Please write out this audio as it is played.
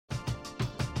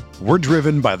We're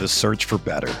driven by the search for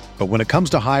better. But when it comes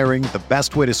to hiring, the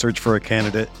best way to search for a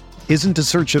candidate isn't to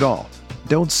search at all.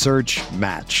 Don't search,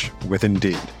 match with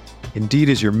Indeed. Indeed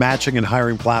is your matching and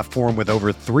hiring platform with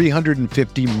over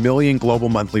 350 million global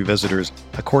monthly visitors,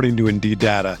 according to Indeed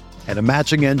data, and a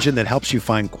matching engine that helps you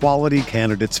find quality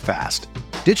candidates fast.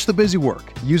 Ditch the busy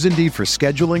work. Use Indeed for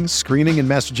scheduling, screening, and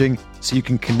messaging so you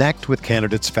can connect with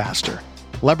candidates faster.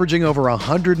 Leveraging over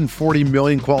 140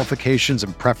 million qualifications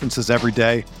and preferences every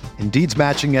day, Indeed's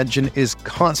matching engine is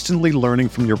constantly learning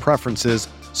from your preferences,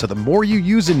 so the more you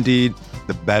use Indeed,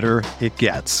 the better it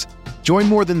gets. Join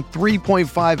more than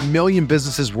 3.5 million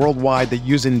businesses worldwide that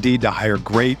use Indeed to hire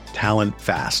great talent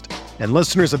fast. And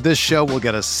listeners of this show will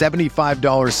get a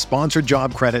 $75 sponsored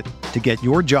job credit to get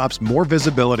your jobs more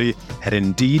visibility at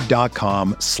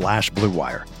Indeed.com/Blue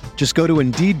Wire. Just go to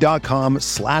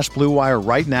Indeed.com/Blue Wire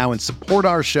right now and support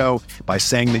our show by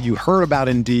saying that you heard about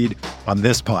Indeed on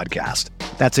this podcast.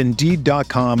 That's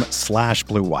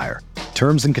Indeed.com/Blue Wire.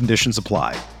 Terms and conditions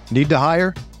apply. Need to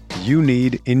hire? You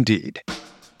need Indeed.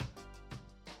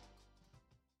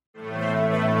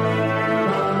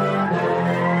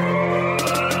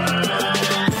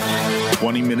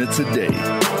 20 minutes a day,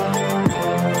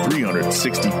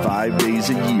 365 days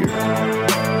a year.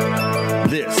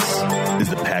 This is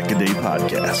the Pack-A-Day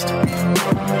Podcast.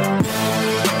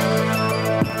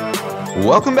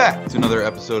 Welcome back to another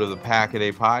episode of the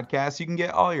Pack-A-Day Podcast. You can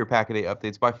get all your Pack-A-Day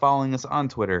updates by following us on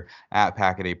Twitter at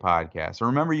Pack-A-Day Podcast. And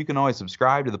remember, you can always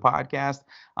subscribe to the podcast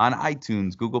on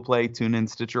iTunes, Google Play, TuneIn,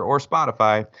 Stitcher, or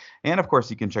Spotify. And of course,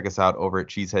 you can check us out over at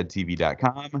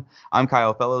cheeseheadtv.com. I'm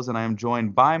Kyle Fellows, and I am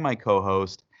joined by my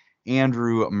co-host,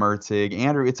 Andrew Mertig.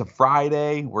 Andrew, it's a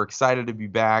Friday. We're excited to be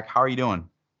back. How are you doing?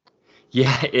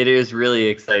 Yeah, it is really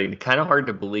exciting. Kind of hard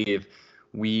to believe.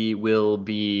 We will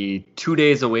be 2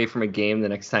 days away from a game the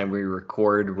next time we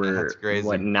record. We're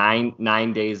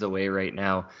nine days away right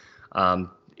now.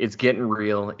 It's getting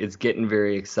real. It's getting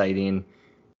very exciting.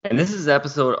 And this is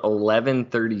episode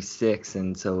 1136.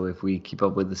 And so if we keep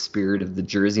up with the spirit of the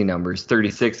jersey numbers,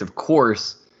 36, of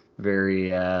course,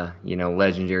 very,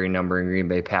 legendary number in Green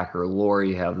Bay Packer lore.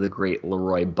 You have the great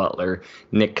Leroy Butler,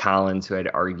 Nick Collins, who I'd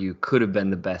argue could have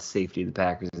been the best safety the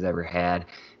Packers has ever had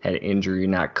injury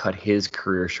not cut his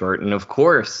career short. And of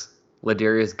course,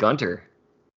 Ladarius Gunter.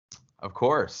 Of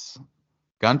course.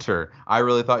 Gunter. I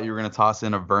really thought you were going to toss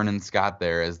in a Vernon Scott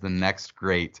there as the next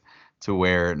great to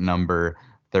wear number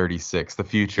 36, the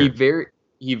future.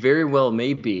 He very well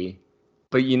may be.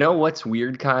 But you know what's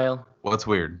weird, Kyle? What's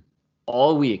weird?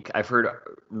 All week, I've heard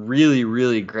really,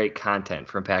 really great content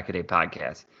from Pack-A-Day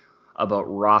Podcast about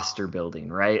roster building,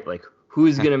 right? Like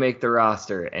who's going to make the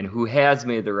roster and who has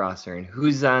made the roster and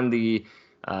who's on the,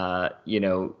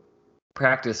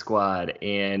 practice squad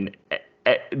and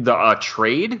the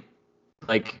trade,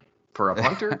 like for a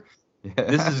punter. Yeah.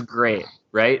 This is great,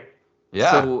 right?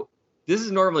 Yeah. So this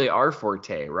is normally our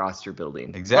forte, roster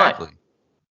building. Exactly.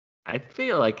 But I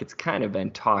feel like it's kind of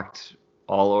been talked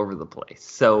all over the place.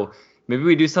 So maybe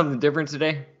we do something different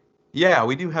today? Yeah,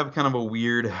 we do have kind of a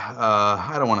weird,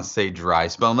 I don't want to say dry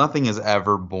spell. Nothing is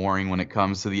ever boring when it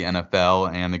comes to the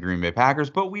NFL and the Green Bay Packers,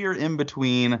 but we are in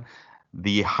between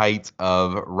the height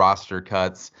of roster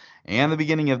cuts and the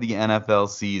beginning of the NFL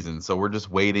season. So we're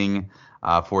just waiting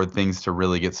for things to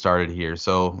really get started here.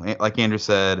 So like Andrew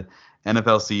said,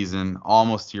 NFL season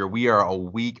almost here. We are a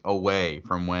week away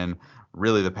from when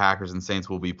really the Packers and Saints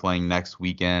will be playing next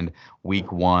weekend,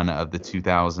 week 1 of the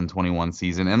 2021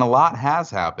 season. And a lot has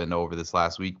happened over this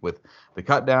last week with the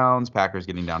cut downs, Packers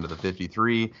getting down to the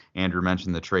 53. Andrew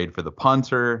mentioned the trade for the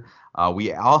punter.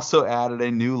 We also added a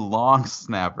new long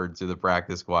snapper to the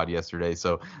practice squad yesterday.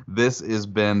 So this has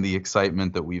been the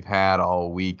excitement that we've had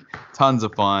all week. Tons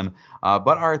of fun.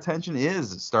 But our attention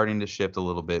is starting to shift a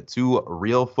little bit to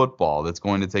real football that's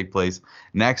going to take place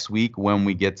next week when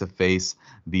we get to face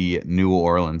the New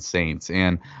Orleans Saints.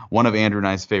 And one of Andrew and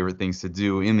I's favorite things to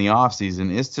do in the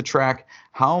offseason is to track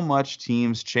how much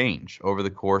teams change over the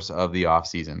course of the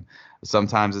offseason.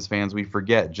 Sometimes as fans, we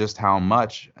forget just how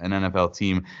much an NFL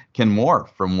team can morph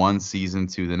from one season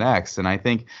to the next. And I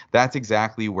think that's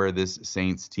exactly where this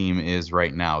Saints team is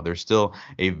right now. They're still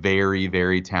a very,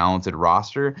 very talented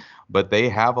roster, but they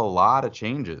have a lot of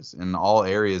changes in all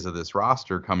areas of this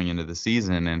roster coming into the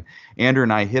season. And Andrew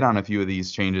and I hit on a few of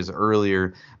these changes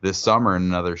earlier this summer in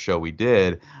another show we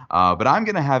did. But I'm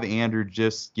going to have Andrew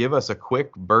just give us a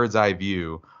quick bird's eye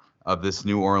view of this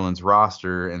New Orleans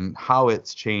roster and how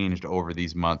it's changed over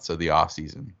these months of the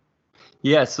offseason.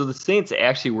 Yeah, so the Saints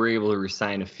actually were able to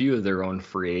re-sign a few of their own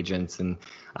free agents, and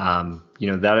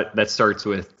that starts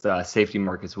with safety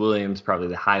Marcus Williams, probably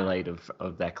the highlight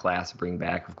of that class to bring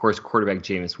back. Of course, quarterback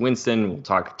Jameis Winston, we'll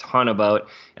talk a ton about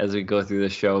as we go through the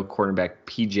show. Cornerback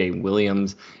P.J.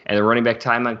 Williams, and the running back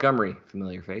Ty Montgomery,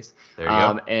 familiar face. There you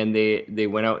go. And they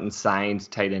went out and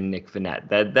signed tight end Nick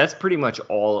Vannett. That's pretty much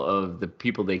all of the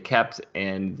people they kept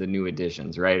and the new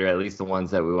additions, right? Or at least the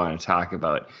ones that we want to talk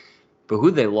about. But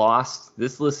who they lost,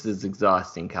 this list is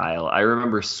exhausting, Kyle. I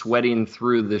remember sweating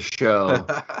through the show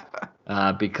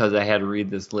because I had to read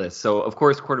this list. So, of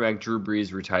course, quarterback Drew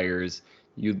Brees retires.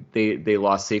 They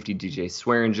lost safety DJ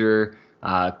Swearinger,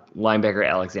 linebacker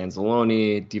Alex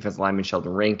Anzalone, defensive lineman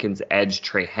Sheldon Rankins, edge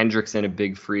Trey Hendrickson, a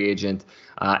big free agent.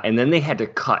 And then they had to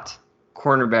cut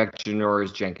cornerback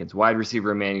Janoris Jenkins, wide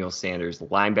receiver Emmanuel Sanders,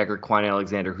 linebacker Quan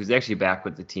Alexander, who's actually back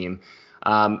with the team.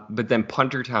 But then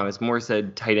punter Thomas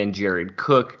Morstead, tight end Jared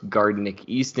Cook, guard Nick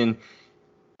Easton.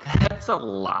 That's a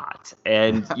lot.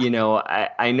 And,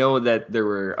 I know that there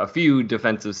were a few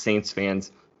defensive Saints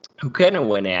fans who kind of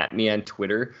went at me on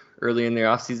Twitter early in their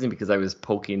offseason because I was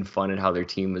poking fun at how their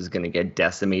team was going to get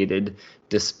decimated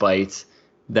despite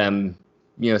them,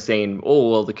 saying,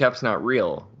 oh, well, the cap's not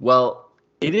real. Well,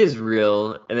 it is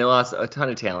real, and they lost a ton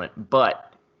of talent, but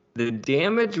the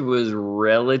damage was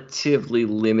relatively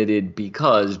limited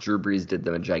because Drew Brees did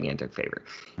them a gigantic favor.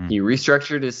 He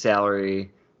restructured his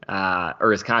salary,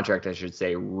 or his contract, I should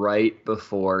say, right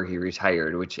before he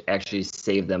retired, which actually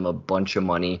saved them a bunch of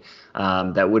money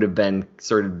that would have been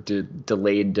sort of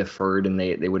delayed, deferred, and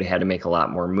they would have had to make a lot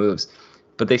more moves.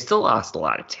 But they still lost a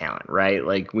lot of talent, right?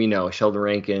 Like we know Sheldon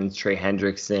Rankins, Trey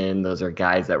Hendrickson, those are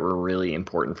guys that were really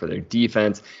important for their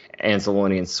defense.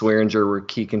 Anzalone and Swearinger were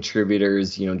key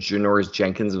contributors. Janoris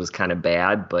Jenkins was kind of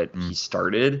bad, but he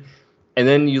started. And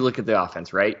then you look at the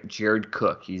offense, right? Jared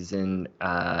Cook, he's in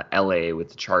L.A. with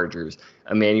the Chargers.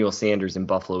 Emmanuel Sanders in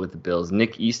Buffalo with the Bills.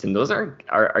 Nick Easton, those are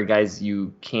guys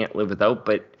you can't live without.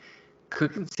 But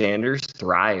Cook and Sanders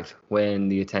thrive when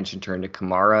the attention turned to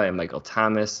Kamara and Michael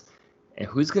Thomas. And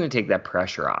who's going to take that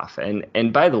pressure off?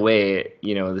 And by the way,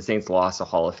 the Saints lost a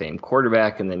Hall of Fame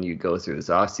quarterback, and then you go through this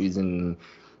offseason,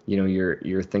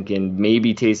 you're thinking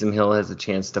maybe Taysom Hill has a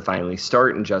chance to finally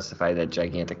start and justify that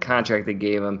gigantic contract they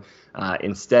gave him.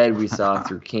 Instead, we saw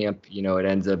through camp, it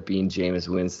ends up being Jameis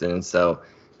Winston. And so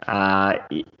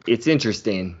it's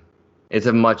interesting. It's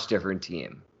a much different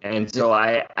team. And so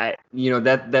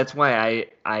that's why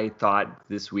I thought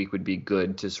this week would be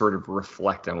good to sort of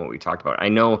reflect on what we talked about. I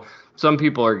know some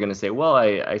people are going to say, well,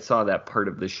 I saw that part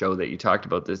of the show that you talked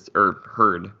about this, or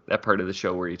heard that part of the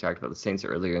show where you talked about the Saints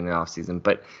earlier in the offseason.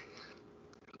 But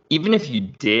even if you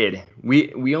did,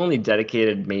 we only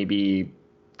dedicated maybe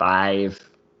 5-7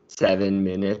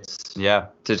 minutes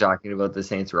to talking about the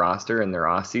Saints roster and their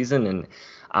offseason.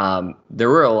 And there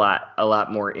were a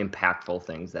lot more impactful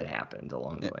things that happened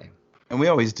along the way. And we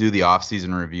always do the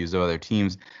off-season reviews of other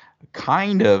teams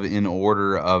kind of in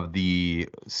order of the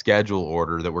schedule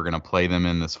order that we're going to play them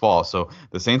in this fall. So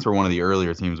the Saints were one of the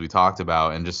earlier teams we talked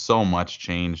about, and just so much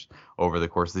changed over the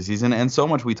course of the season. And so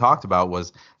much we talked about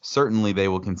was certainly they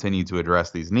will continue to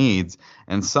address these needs,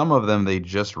 and some of them they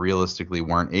just realistically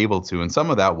weren't able to. And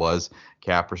some of that was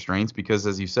cap restraints because,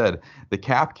 as you said, the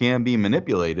cap can be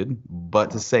manipulated, but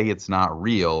to say it's not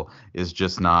real is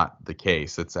just not the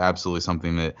case. It's absolutely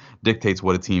something that dictates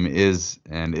what a team is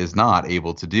and is not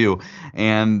able to do.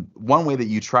 And one way that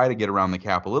you try to get around the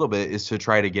cap a little bit is to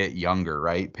try to get younger,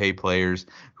 right? Pay players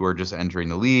who are just entering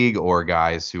the league or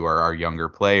guys who are our younger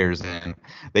players. And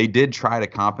they did try to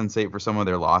compensate for some of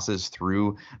their losses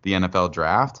through the NFL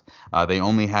draft. They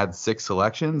only had 6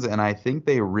 selections, and I think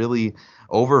they really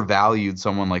overvalued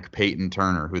someone like Peyton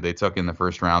Turner, who they took in the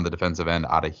first round, the defensive end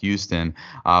out of Houston.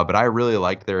 But I really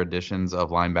liked their additions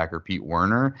of linebacker Pete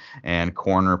Werner and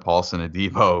corner Paulson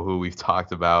Adebo, who we've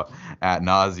talked about ad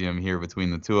nauseum here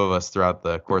between the two of us throughout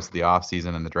the course of the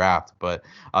offseason and the draft. But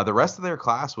the rest of their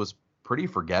class was pretty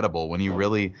forgettable when you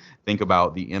really think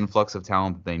about the influx of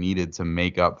talent that they needed to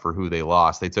make up for who they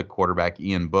lost. They took quarterback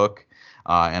Ian Book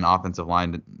and offensive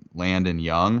line Landon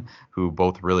Young, who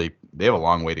both really, they have a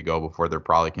long way to go before they're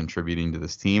probably contributing to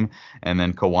this team. And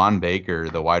then Kawan Baker,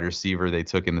 the wide receiver they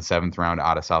took in the 7th round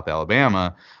out of South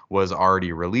Alabama, was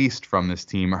already released from this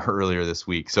team earlier this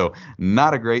week. So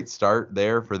not a great start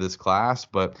there for this class,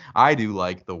 but I do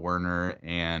like the Werner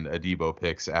and Adebo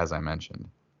picks, as I mentioned.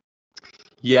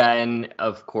 Yeah, and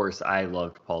of course, I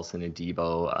loved Paulson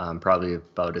Adebo probably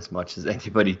about as much as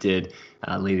anybody did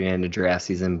leading into draft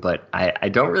season. But I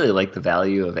don't really like the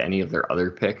value of any of their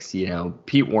other picks.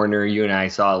 Pete Werner, you and I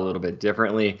saw a little bit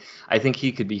differently. I think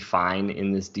he could be fine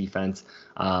in this defense.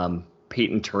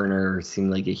 Peyton Turner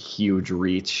seemed like a huge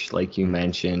reach, like you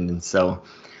mentioned. And so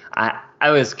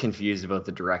I was confused about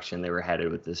the direction they were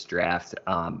headed with this draft.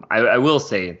 I will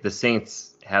say the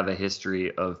Saints have a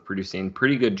history of producing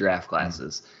pretty good draft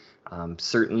classes.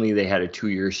 Certainly they had a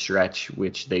 2-year stretch,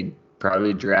 which they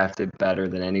probably drafted better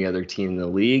than any other team in the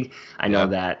league. I know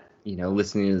that,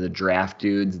 listening to the draft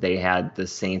dudes, they had the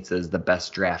Saints as the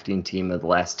best drafting team of the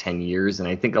last 10 years. And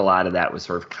I think a lot of that was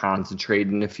sort of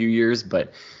concentrated in a few years,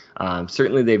 but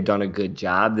certainly they've done a good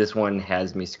job. This one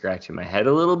has me scratching my head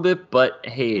a little bit, but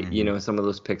hey, some of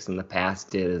those picks in the past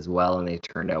did as well, and they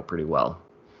turned out pretty well.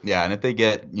 Yeah, and if they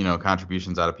get,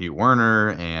 contributions out of Pete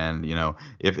Werner and,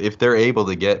 if they're able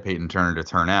to get Peyton Turner to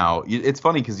turn out, it's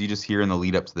funny because you just hear in the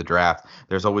lead up to the draft,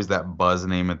 there's always that buzz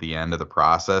name at the end of the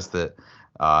process that,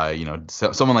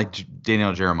 someone like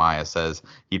Daniel Jeremiah says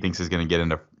he thinks is going to get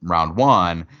into round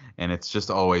 1. And it's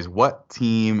just always what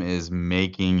team is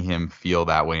making him feel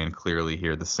that way. And clearly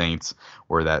here the Saints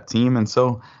were that team. And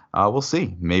so we'll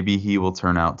see. Maybe he will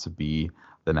turn out to be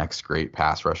the next great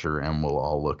pass rusher and we'll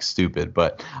all look stupid.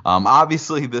 But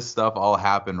obviously this stuff all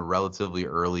happened relatively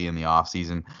early in the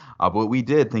offseason. But we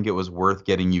did think it was worth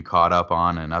getting you caught up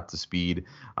on and up to speed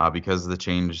because the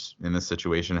change in this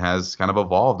situation has kind of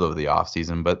evolved over the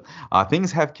offseason. But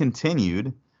things have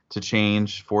continued to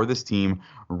change for this team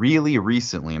really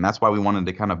recently. And that's why we wanted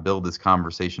to kind of build this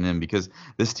conversation in, because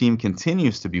this team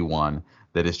continues to be one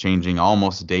that is changing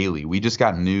almost daily. We just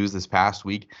got news this past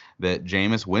week that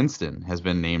Jameis Winston has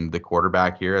been named the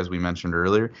quarterback here, as we mentioned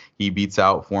earlier. He beats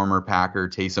out former Packer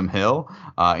Taysom Hill.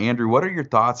 Andrew, what are your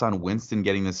thoughts on Winston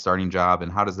getting this starting job,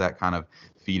 and how does that kind of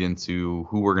feed into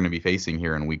who we're going to be facing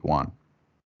here in week 1?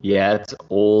 Yeah, it's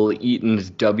old Eaton's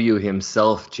W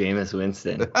himself, Jameis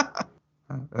Winston.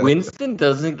 Winston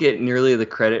doesn't get nearly the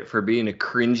credit for being a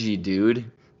cringy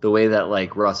dude the way that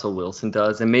like Russell Wilson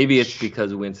does. And maybe it's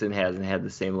because Winston hasn't had the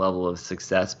same level of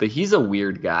success, but he's a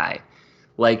weird guy.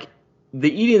 Like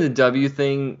the eating the W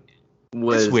thing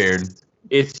was weird.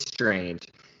 It's strange.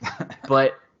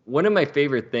 But one of my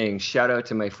favorite things, shout out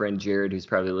to my friend Jared, who's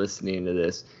probably listening to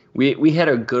this. We had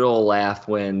a good old laugh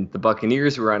when the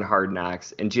Buccaneers were on Hard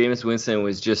Knocks and Jameis Winston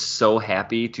was just so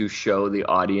happy to show the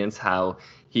audience how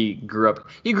he grew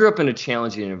up in a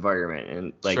challenging environment,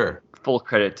 and full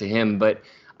credit to him. But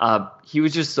he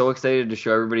was just so excited to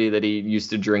show everybody that he used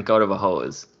to drink out of a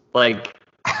hose. Like,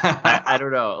 I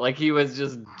don't know. Like, he was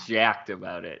just jacked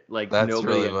about it. Like, that's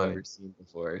nobody I've ever seen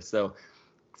before. So,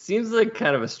 seems like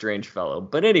kind of a strange fellow.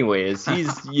 But anyways,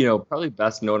 he's, probably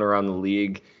best known around the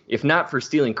league, if not for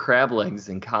stealing crab legs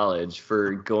in college,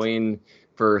 for going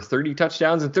for 30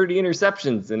 touchdowns and 30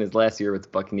 interceptions in his last year with the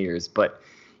Buccaneers. But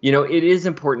it is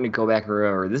important to go back and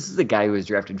remember, this is a guy who was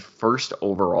drafted first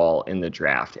overall in the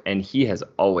draft, and he has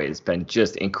always been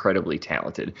just incredibly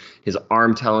talented. His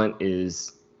arm talent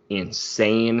is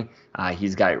insane.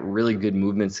 He's got really good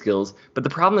movement skills, but the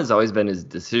problem has always been his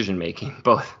decision-making,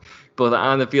 both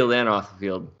on the field and off the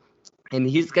field. And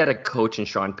he's got a coach in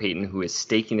Sean Payton who is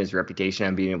staking his reputation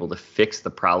on being able to fix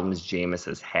the problems Jameis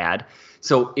has had.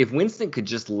 So if Winston could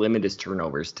just limit his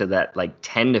turnovers to that like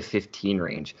 10 to 15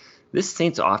 range, this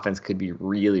Saints offense could be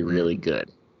really, really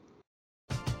good.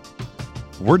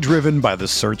 We're driven by the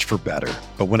search for better.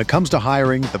 But when it comes to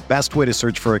hiring, the best way to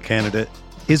search for a candidate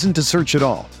isn't to search at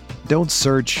all. Don't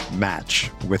search,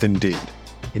 match with Indeed.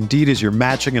 Indeed is your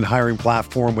matching and hiring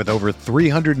platform with over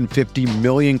 350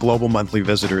 million global monthly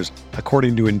visitors,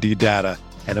 according to Indeed data,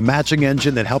 and a matching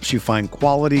engine that helps you find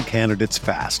quality candidates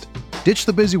fast. Ditch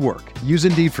the busy work. Use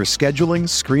Indeed for scheduling,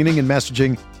 screening, and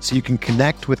messaging so you can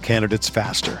connect with candidates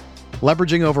faster.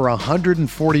 Leveraging over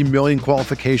 140 million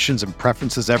qualifications and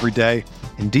preferences every day,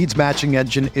 Indeed's matching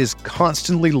engine is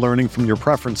constantly learning from your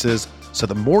preferences, so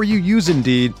the more you use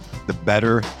Indeed, the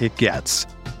better it gets.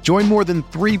 Join more than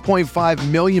 3.5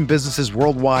 million businesses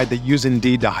worldwide that use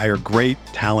Indeed to hire great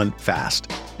talent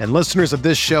fast. And listeners of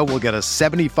this show will get a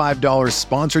 $75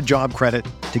 sponsored job credit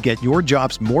to get your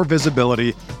jobs more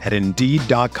visibility at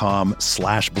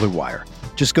Indeed.com/Blue Wire.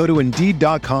 Just go to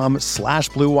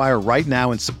Indeed.com/Blue Wire right now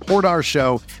and support our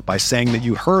show by saying that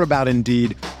you heard about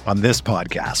Indeed on this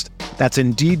podcast. That's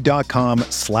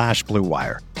Indeed.com/Blue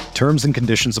Wire. Terms and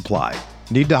conditions apply.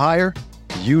 Need to hire?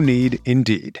 You need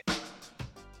Indeed.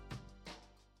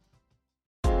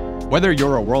 Whether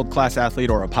you're a world-class athlete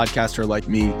or a podcaster like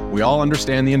me, we all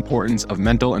understand the importance of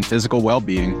mental and physical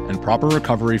well-being and proper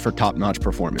recovery for top-notch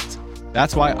performance.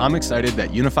 That's why I'm excited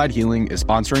that Unified Healing is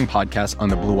sponsoring podcasts on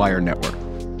the Blue Wire Network.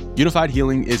 Unified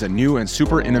Healing is a new and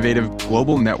super innovative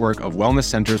global network of wellness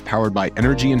centers powered by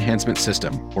Energy Enhancement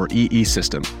System, or EE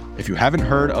System. If you haven't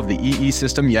heard of the EE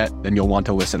System yet, then you'll want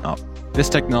to listen up. This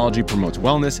technology promotes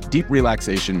wellness, deep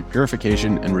relaxation,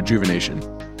 purification, and rejuvenation.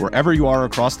 Wherever you are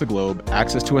across the globe,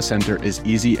 access to a center is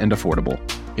easy and affordable.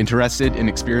 Interested in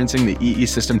experiencing the EE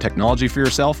System technology for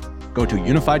yourself? Go to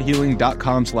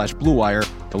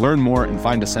unifiedhealing.com/bluewire to learn more and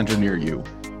find a center near you.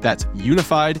 That's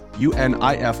unified,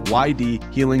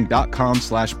 UNIFYD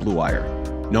healing.com/bluewire.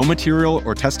 No material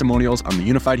or testimonials on the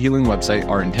Unified Healing website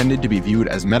are intended to be viewed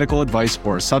as medical advice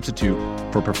or a substitute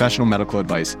for professional medical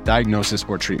advice, diagnosis,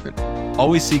 or treatment.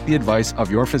 Always seek the advice of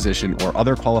your physician or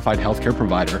other qualified healthcare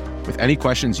provider with any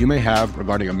questions you may have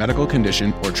regarding a medical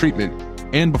condition or treatment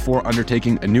and before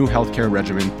undertaking a new healthcare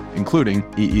regimen, including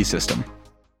EE System.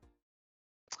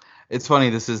 It's funny,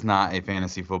 this is not a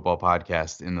fantasy football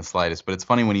podcast in the slightest, but it's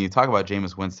funny when you talk about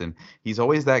Jameis Winston, he's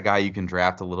always that guy you can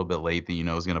draft a little bit late that you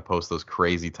know is going to post those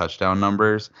crazy touchdown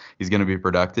numbers. He's going to be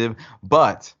productive.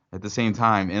 But at the same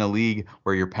time, in a league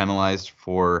where you're penalized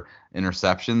for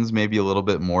interceptions, maybe a little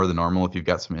bit more than normal if you've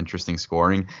got some interesting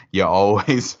scoring, you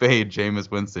always fade Jameis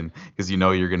Winston because you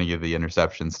know you're going to give the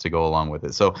interceptions to go along with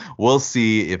it. So we'll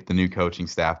see if the new coaching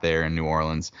staff there in New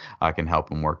Orleans can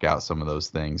help him work out some of those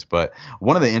things. But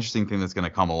one of the interesting things that's going to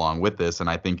come along with this, and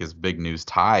I think is big news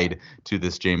tied to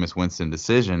this Jameis Winston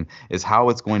decision, is how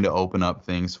it's going to open up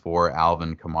things for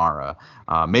Alvin Kamara.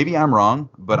 Maybe I'm wrong,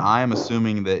 but I am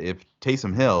assuming that if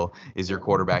Taysom Hill is your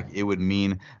quarterback, it would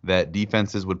mean that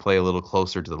defenses would play a little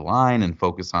closer to the line and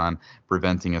focus on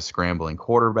preventing a scrambling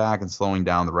quarterback and slowing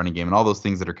down the running game and all those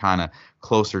things that are kind of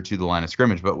closer to the line of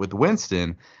scrimmage. But with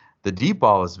Winston, the deep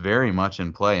ball is very much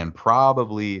in play and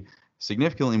probably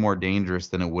significantly more dangerous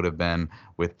than it would have been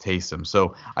with Taysom.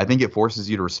 So I think it forces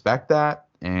you to respect that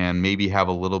and maybe have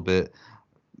a little bit,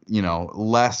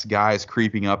 less guys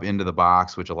creeping up into the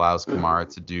box, which allows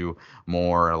Kamara to do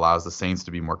more, allows the Saints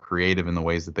to be more creative in the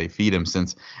ways that they feed him,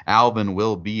 since Alvin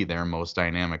will be their most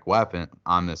dynamic weapon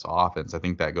on this offense. I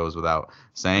think that goes without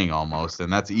saying almost,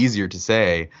 and that's easier to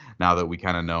say now that we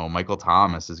kind of know Michael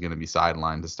Thomas is going to be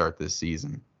sidelined to start this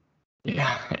season.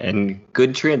 Yeah, and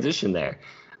good transition there.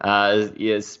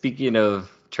 Speaking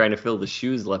of trying to fill the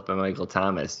shoes left by Michael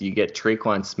Thomas, you get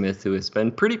Tre'Quan Smith, who has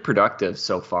been pretty productive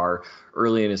so far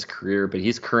early in his career, but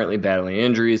he's currently battling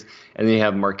injuries. And then you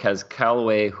have Marquez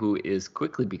Callaway, who is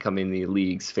quickly becoming the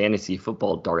league's fantasy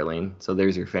football darling. So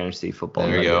there's your fantasy football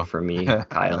nugget for me,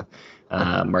 Kyle.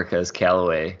 Marquez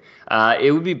Callaway.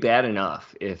 It would be bad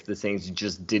enough if the Saints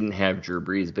just didn't have Drew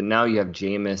Brees, but now you have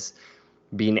Jameis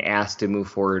being asked to move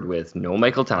forward with no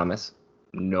Michael Thomas,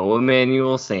 no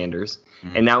Emmanuel Sanders,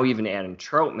 and now even Adam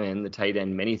Troutman, the tight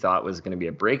end many thought was going to be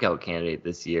a breakout candidate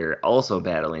this year, also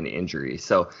battling injury.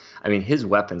 So, I mean, his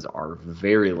weapons are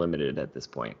very limited at this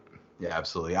point. Yeah,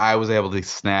 absolutely. I was able to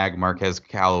snag Marquez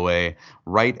Callaway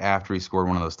right after he scored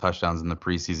one of those touchdowns in the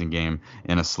preseason game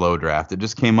in a slow draft. It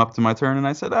just came up to my turn, and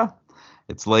I said,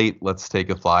 it's late. Let's take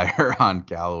a flyer on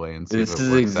Callaway and see. This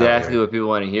is exactly what people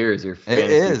want to hear is your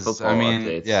fantasy football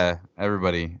updates. Yeah,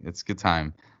 everybody, it's a good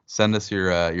time. Send us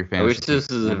your fantasy. I wish this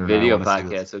was a video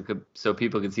podcast so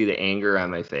people could see the anger on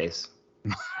my face.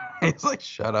 It's like,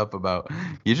 shut up about.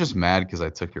 You're just mad because I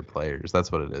took your players.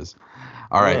 That's what it is.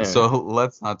 All right, so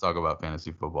let's not talk about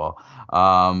fantasy football.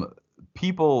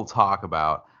 People talk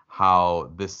about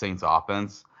how this Saints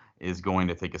offense is going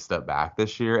to take a step back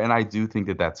this year, and I do think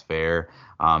that that's fair.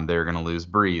 They're going to lose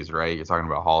Brees, right? You're talking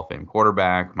about Hall of Fame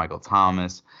quarterback, Michael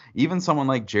Thomas. Even someone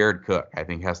like Jared Cook, I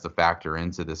think, has to factor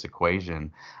into this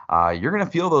equation. You're going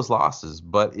to feel those losses,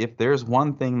 but if there's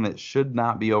one thing that should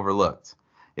not be overlooked,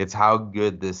 it's how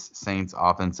good this Saints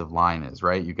offensive line is,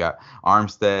 right? You got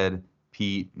Armstead,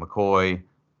 Pete, McCoy,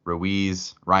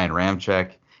 Ruiz, Ryan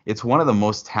Ramczyk. It's one of the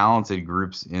most talented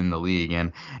groups in the league.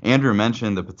 And Andrew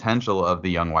mentioned the potential of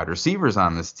the young wide receivers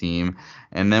on this team.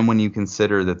 And then when you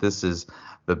consider that this is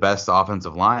the best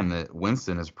offensive line that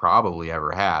Winston has probably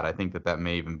ever had, I think that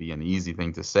may even be an easy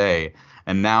thing to say.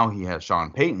 And now he has Sean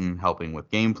Payton helping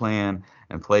with game plan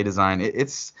and play design.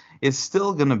 It's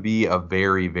still going to be a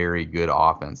very, very good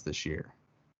offense this year.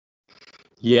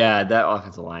 Yeah, that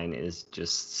offensive line is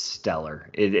just stellar.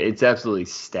 It's absolutely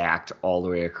stacked all the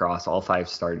way across, all five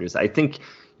starters. I think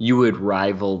you would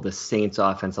rival the Saints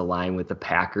offensive line with the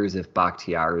Packers if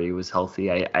Bakhtiari was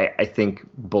healthy. I think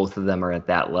both of them are at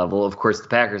that level. Of course, the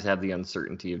Packers have the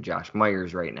uncertainty of Josh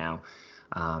Myers right now.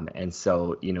 And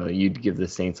so, you'd give the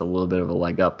Saints a little bit of a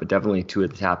leg up, but definitely two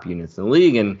of the top units in the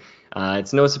league. And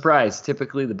it's no surprise,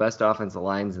 typically the best offensive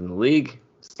lines in the league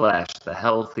 / the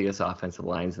healthiest offensive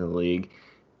lines in the league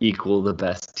equal the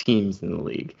best teams in the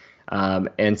league.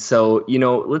 And so,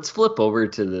 let's flip over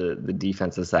to the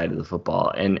defensive side of the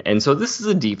football. And so this is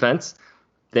a defense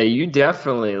that you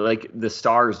definitely, like, the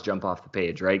stars jump off the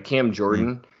page, right? Cam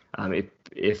Jordan,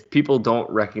 if people don't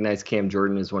recognize Cam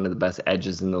Jordan as one of the best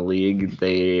edges in the league,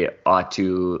 they ought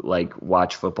to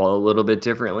watch football a little bit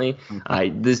differently.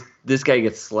 This guy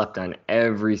gets slept on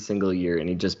every single year, and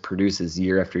he just produces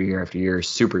year after year after year.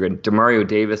 Super good. Demario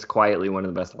Davis, quietly one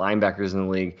of the best linebackers in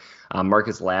the league.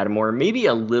 Marcus Lattimore, maybe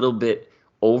a little bit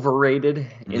overrated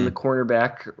in the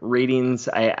cornerback ratings.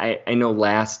 I know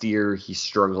last year he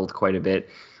struggled quite a bit.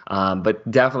 But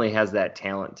definitely has that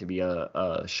talent to be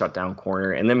a shutdown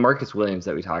corner. And then Marcus Williams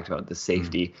that we talked about, the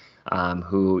safety,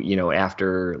 who,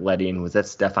 after letting, was that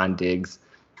Stephon Diggs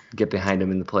get behind him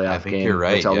in the playoff game? You're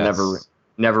right, which I'll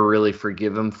never really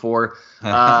forgive him for.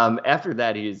 After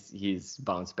that, he's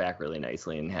bounced back really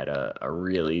nicely and had a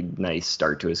really nice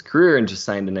start to his career and just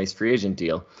signed a nice free agent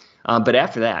deal. But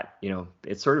after that,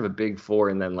 it's sort of a big four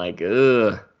and then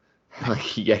yikes,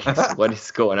 what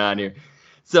is going on here?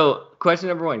 So question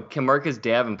number 1, can Marcus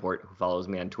Davenport, who follows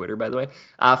me on Twitter, by the way,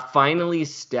 finally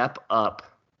step up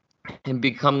and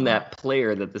become that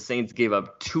player that the Saints gave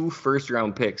up 2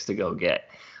 first-round picks to go get?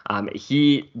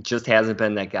 He just hasn't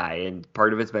been that guy, and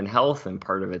part of it's been health and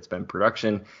part of it's been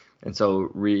production. And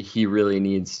so he really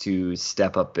needs to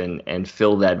step up and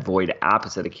fill that void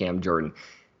opposite of Cam Jordan.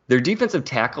 Their defensive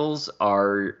tackles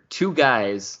are 2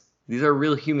 guys. These are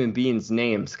real human beings'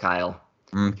 names, Kyle.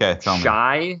 Okay, tell me.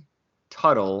 Shai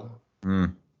Tuttle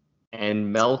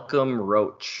and Malcolm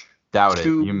Roach. Doubt it.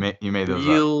 You made those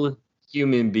real up.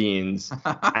 Human beings.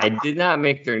 I did not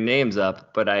make their names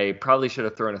up, but I probably should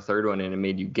have thrown a third one in and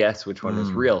made you guess which one was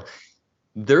real.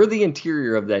 They're the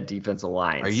interior of that defensive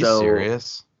line. Are you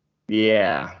serious?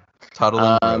 Yeah.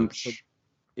 Tuttle and Roach.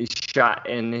 Shai,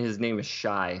 and his name is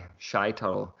Shai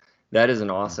Tuttle. That is an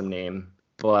awesome name,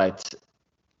 but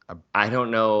I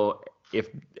don't know if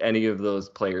any of those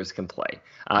players can play.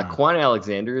 Quan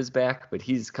Alexander is back, but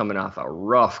he's coming off a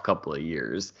rough couple of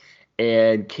years.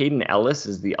 And Caden Ellis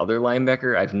is the other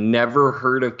linebacker. I've never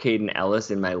heard of Caden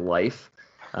Ellis in my life.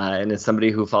 And as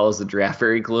somebody who follows the draft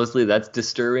very closely, that's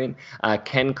disturbing.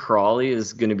 Ken Crawley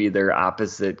is going to be their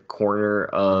opposite corner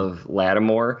of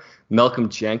Lattimore. Malcolm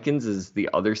Jenkins is the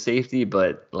other safety,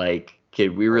 but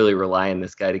kid, we really rely on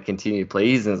this guy to continue to play.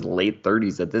 He's in his late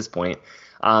 30s at this point.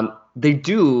 They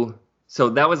do. So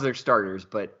that was their starters,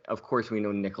 but of course we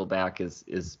know Nickelback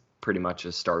is pretty much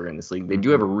a starter in this league. They do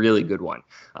have a really good one,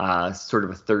 sort of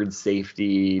a third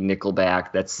safety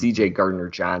Nickelback. That's C.J.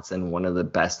 Gardner-Johnson, one of the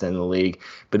best in the league.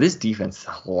 But this defense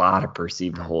has a lot of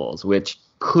perceived holes, which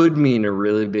could mean a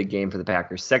really big game for the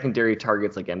Packers. Secondary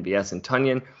targets like MVS and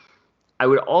Tunyon. I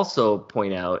would also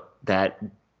point out that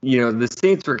the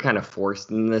Saints were kind of forced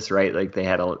in this, right? They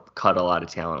had to cut a lot of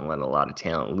talent and let a lot of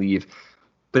talent leave.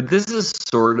 But this is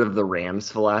sort of the Rams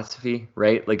philosophy,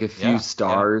 right? A few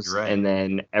stars, right. And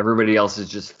then everybody else is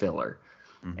just filler.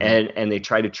 And they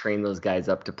try to train those guys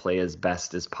up to play as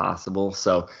best as possible.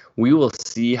 So we will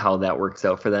see how that works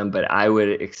out for them. But I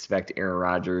would expect Aaron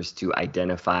Rodgers to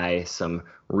identify some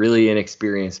really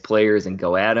inexperienced players and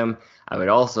go at them. I would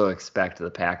also expect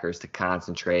the Packers to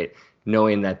concentrate,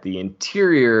 knowing that the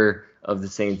interior of the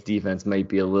Saints defense might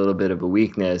be a little bit of a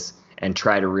weakness, and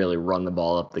try to really run the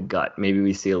ball up the gut. Maybe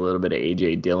we see a little bit of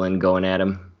A.J. Dillon going at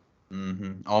him.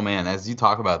 Oh, man, as you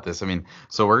talk about this,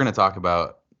 so we're going to talk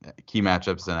about key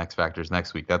matchups and X factors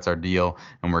next week. That's our deal,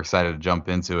 and we're excited to jump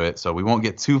into it. So we won't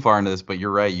get too far into this, but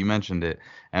you're right. You mentioned it.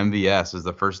 MVS is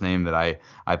the first name that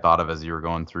I thought of as you were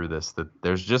going through this, that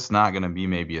there's just not going to be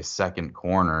maybe a second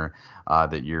corner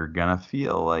that you're going to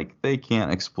feel like they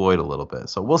can't exploit a little bit.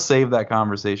 So we'll save that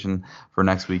conversation for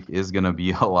next week. Is going to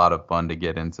be a lot of fun to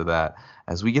get into that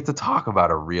as we get to talk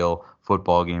about a real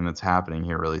football game that's happening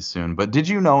here really soon. But did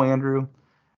you know, Andrew,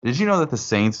 that the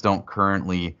Saints don't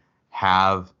currently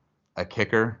have a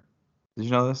kicker? Did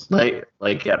you know this?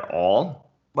 Like at all?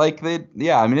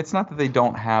 It's not that they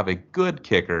don't have a good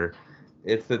kicker.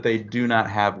 It's that they do not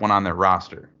have one on their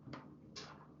roster.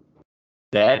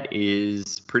 That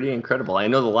is pretty incredible. I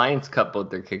know the Lions cut both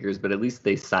their kickers, but at least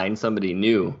they signed somebody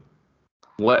new.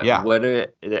 What are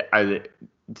they?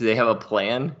 Do they have a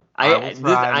plan?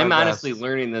 I'm honestly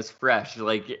learning this fresh.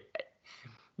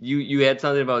 You had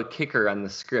something about kicker on the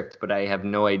script, but I have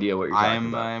no idea what you're talking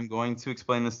about. I am going to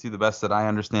explain this to you the best that I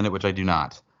understand it, which I do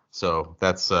not. So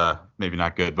that's maybe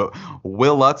not good. But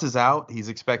Will Lutz is out. He's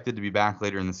expected to be back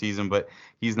later in the season, but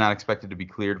he's not expected to be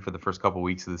cleared for the first couple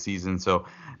weeks of the season. So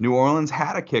New Orleans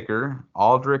had a kicker,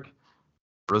 Aldrick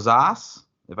Rosas,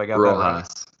 if I got that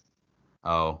right.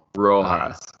 Oh.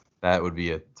 Rojas. That would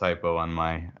be a typo on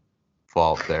my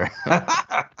fault there.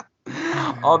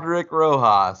 Aldrick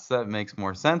Rojas. That makes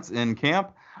more sense in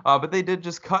camp. But they did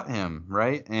just cut him,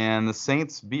 right? And the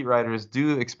Saints beat writers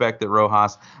do expect that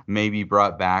Rojas may be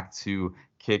brought back to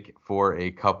kick for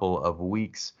a couple of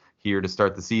weeks here to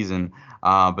start the season,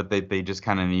 but they just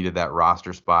kind of needed that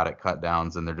roster spot at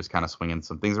cutdowns, and they're just kind of swinging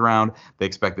some things around. They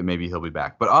expect that maybe he'll be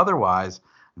back, but otherwise,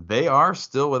 they are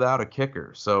still without a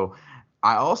kicker. So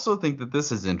I also think that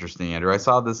this is interesting, Andrew. I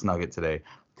saw this nugget today.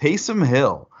 Taysom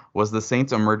Hill was the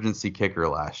Saints' emergency kicker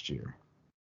last year.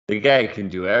 The guy can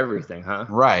do everything, huh?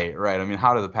 Right. I mean,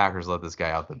 how do the Packers let this guy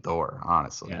out the door,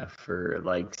 honestly? Yeah, for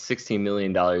like $16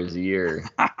 million a year,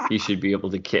 he should be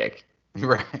able to kick.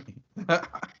 Right.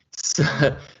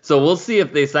 So we'll see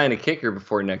if they sign a kicker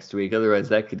before next week. Otherwise,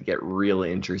 that could get real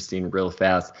interesting real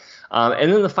fast.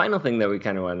 And then the final thing that we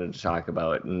kind of wanted to talk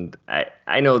about, and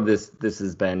I know this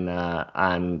has been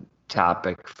on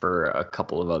topic for a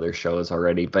couple of other shows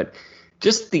already, but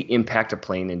just the impact of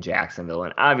playing in Jacksonville.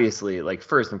 And obviously, like,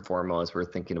 first and foremost, we're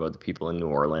thinking about the people in New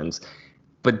Orleans.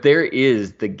 But there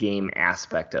is the game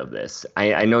aspect of this.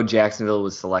 I know Jacksonville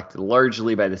was selected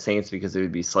largely by the Saints because it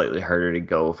would be slightly harder to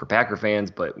go for Packer fans,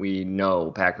 but we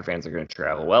know Packer fans are going to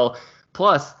travel well.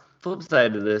 Plus, flip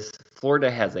side of this,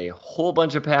 Florida has a whole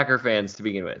bunch of Packer fans to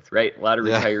begin with, right? A lot of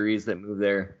retirees that move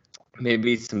there.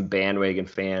 Maybe some bandwagon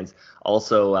fans.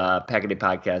 Also, Pack-A-Day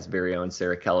Podcast, very own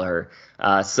Sarah Kelleher.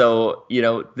 So,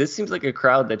 this seems like a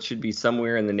crowd that should be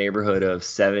somewhere in the neighborhood of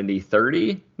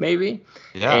 70-30, maybe.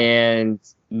 Yeah. And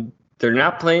they're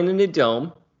not playing in a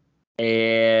dome,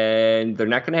 and they're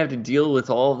not going to have to deal with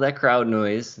all of that crowd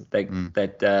noise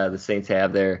that the Saints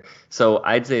have there. So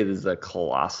I'd say this is a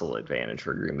colossal advantage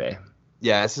for Green Bay.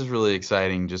 Yeah, this is really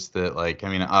exciting. Just that,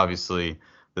 obviously,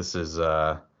 this is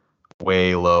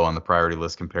way low on the priority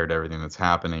list compared to everything that's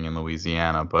happening in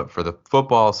Louisiana. But for the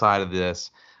football side of this,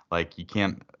 you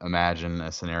can't imagine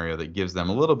a scenario that gives them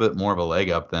a little bit more of a leg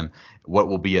up than what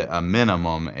will be a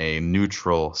minimum a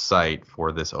neutral site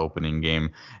for this opening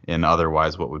game in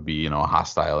otherwise what would be, a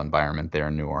hostile environment there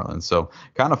in New Orleans. So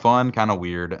kind of fun, kind of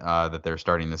weird that they're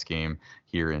starting this game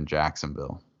here in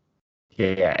Jacksonville.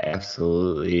 Yeah,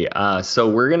 absolutely. So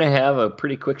we're going to have a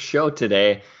pretty quick show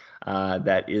today.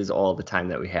 That is all the time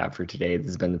that we have for today. This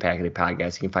has been the Pack-A-Day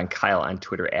Podcast. You can find Kyle on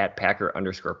Twitter at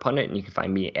Packer_pundit, and you can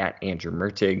find me at Andrew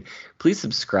Mertig. Please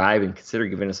subscribe and consider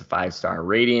giving us a 5-star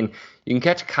rating. You can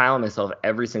catch Kyle and myself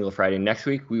every single Friday. Next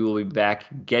week, we will be back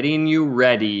getting you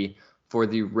ready for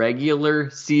the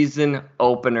regular season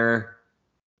opener.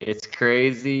 It's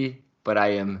crazy, but I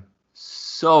am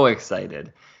so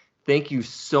excited. Thank you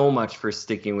so much for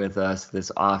sticking with us this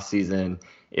offseason.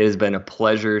 It has been a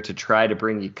pleasure to try to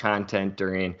bring you content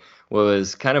during what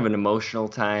was kind of an emotional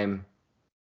time,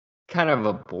 kind of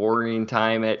a boring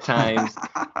time at times.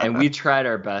 And we tried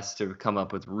our best to come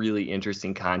up with really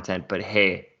interesting content. But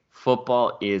hey,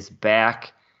 football is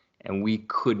back, and we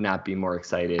could not be more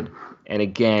excited. And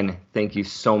again, thank you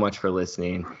so much for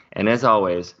listening. And as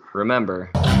always, remember...